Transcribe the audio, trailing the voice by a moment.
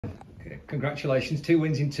Congratulations, 2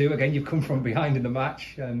 wins in 2. Again, you've come from behind in the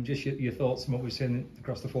match. Just your thoughts on what we've seen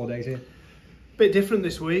across the 4 days here? Bit different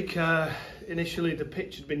this week. Initially, the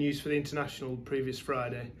pitch had been used for the international previous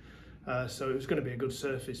Friday, so it was going to be a good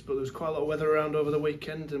surface. But there was quite a lot of weather around over the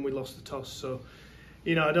weekend, and we lost the toss. So,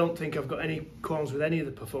 you know, I don't think I've got any qualms with any of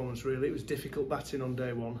the performance. Really, it was difficult batting on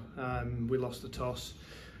day one. We lost the toss,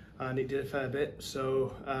 and it did a fair bit.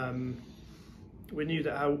 So. We knew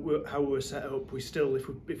that how we were set up, we still, if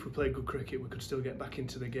we played good cricket, we could still get back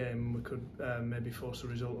into the game, and we could maybe force a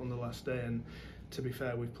result on the last day. And to be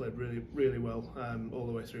fair, we've played really well all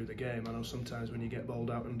the way through the game. I know sometimes when you get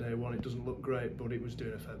bowled out on day one, it doesn't look great, but it was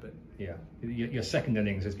doing a fair bit. Yeah, your second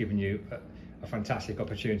innings has given you a fantastic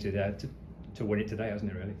opportunity there to win it today,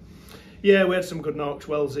 hasn't it? Really. Yeah, we had some good knocks.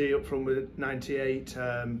 Wellesley up from with 98,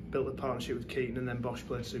 built a partnership with Keaton, and then Bosch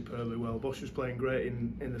played superbly well. Bosch was playing great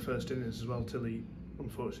in the first innings as well, till he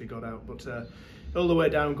unfortunately got out. But all the way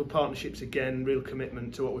down, good partnerships again, real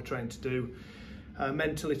commitment to what we're trying to do.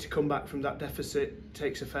 Mentally, to come back from that deficit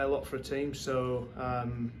takes a fair lot for a team, so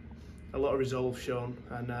a lot of resolve shown,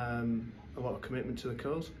 and a lot of commitment to the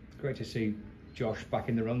cause. Great to see Josh back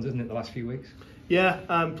in the runs, isn't it, the last few weeks? Yeah,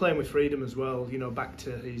 playing with freedom as well, you know, back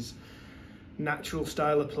to his natural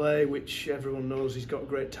style of play, which everyone knows he's got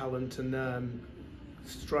great talent, and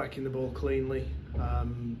striking the ball cleanly.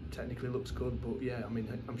 Technically looks good, but yeah, I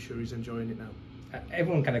mean, I'm sure he's enjoying it now.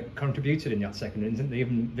 Everyone kind of contributed in that second innings, didn't they?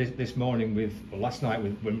 Even this morning last night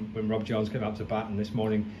when Rob Jones came out to bat, and this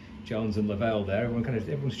morning Jones and Lavelle there,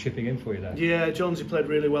 everyone's chipping in for you there. Yeah, Jonesy played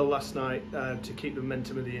really well last night to keep the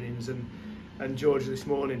momentum of the innings, and George this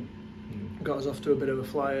morning got us off to a bit of a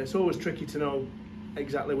flyer. It's always tricky to know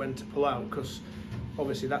exactly when to pull out, because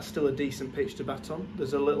obviously that's still a decent pitch to bat on.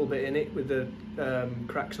 There's a little bit in it with the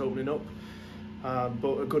cracks opening up,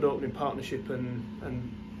 but a good opening partnership,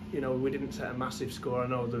 and you know, we didn't set a massive score. I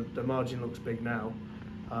know the margin looks big now,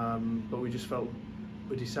 but we just felt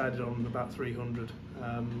we decided on about 300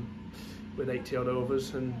 with 80 odd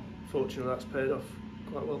overs, and fortunately that's paid off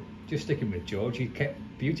quite well. Just sticking with George, he kept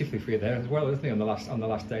beautifully for you there as well, isn't he, on the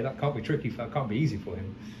last day? That can't be tricky, that can't be easy for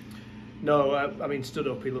him. No, I mean, stood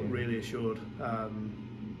up, he looked really assured.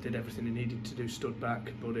 Did everything he needed to do, stood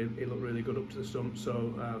back, but he looked really good up to the stump,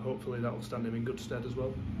 so hopefully that will stand him in good stead as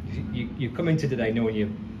well. You come into today knowing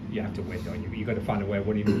you have to win, don't you? You've got to find a way of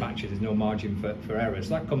winning matches. There's no margin for errors.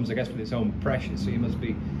 That comes, I guess, with its own pressure, so you must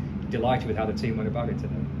be delighted with how the team went about it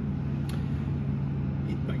today.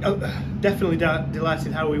 Definitely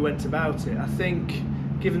delighted how we went about it. I think,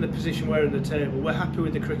 given the position we're in the table, we're happy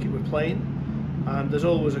with the cricket we're playing. There's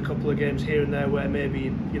always a couple of games here and there where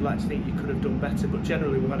maybe you'd like to think you could have done better, but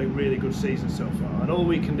generally we've had a really good season so far, and all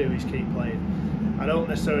we can do is keep playing. I don't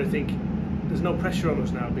necessarily think there's no pressure on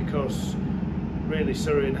us now, because really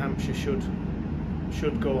Surrey and Hampshire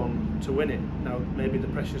should go on to win it. Now maybe the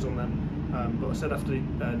pressure's on them, but I said after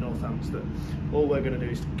Northants that all we're going to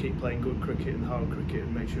do is keep playing good cricket and hard cricket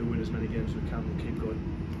and make sure we win as many games as we can and keep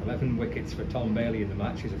going. 11 wickets for Tom Bailey in the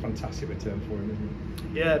match is a fantastic return for him,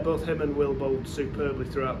 isn't it? Yeah, both him and Will bowled superbly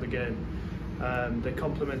throughout the game. They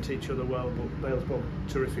complement each other well, but Bale's bowled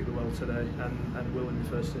terrifically well today, and Will in the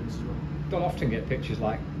first innings as well. Don't often get pitches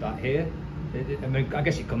like that here. I mean, I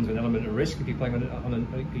guess it comes with an element of risk if you're playing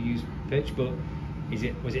on a used pitch, but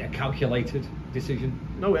was it a calculated decision?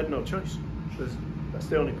 No, we had no choice. That's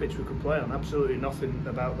the only pitch we could play on. Absolutely nothing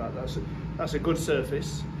about that. That's a good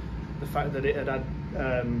surface. The fact that it had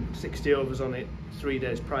 60 overs on it 3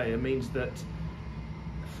 days prior means that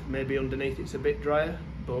maybe underneath it's a bit drier,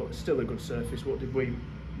 but still a good surface. What did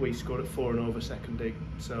we scored at 4 and over second dig,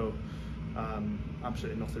 so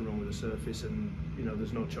absolutely nothing wrong with the surface, and you know,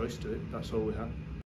 there's no choice to it. That's all we had.